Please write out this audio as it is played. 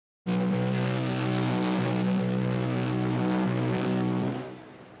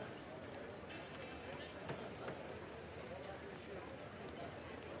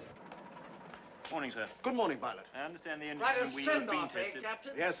Morning, sir. Good morning, pilot. I understand the engine Quite a and wheels have been send-off, eh, tested.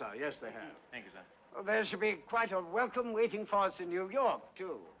 Captain? Yes, sir. Yes, they have. Thank you, sir. Well, there should be quite a welcome waiting for us in New York,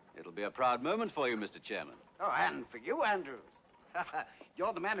 too. It'll be a proud moment for you, Mr. Chairman. Oh, and for you, Andrews.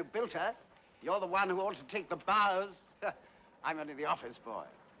 You're the man who built her. You're the one who ought to take the bows. I'm only the office boy.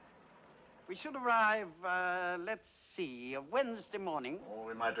 We should arrive, let's see, Wednesday morning. Oh,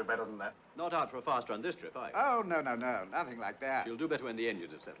 we might do better than that. Not out for a fast run this trip, are you? Oh, no, nothing like that. You'll do better when the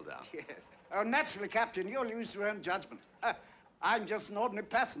engines have settled down. Yes. Oh, naturally, Captain, you'll use your own judgment. I'm just an ordinary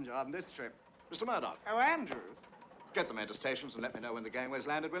passenger on this trip. Mr. Murdoch, Oh, Andrews. get the men to stations and let me know when the gangway's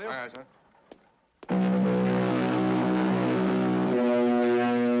landed, will you? Aye, sir.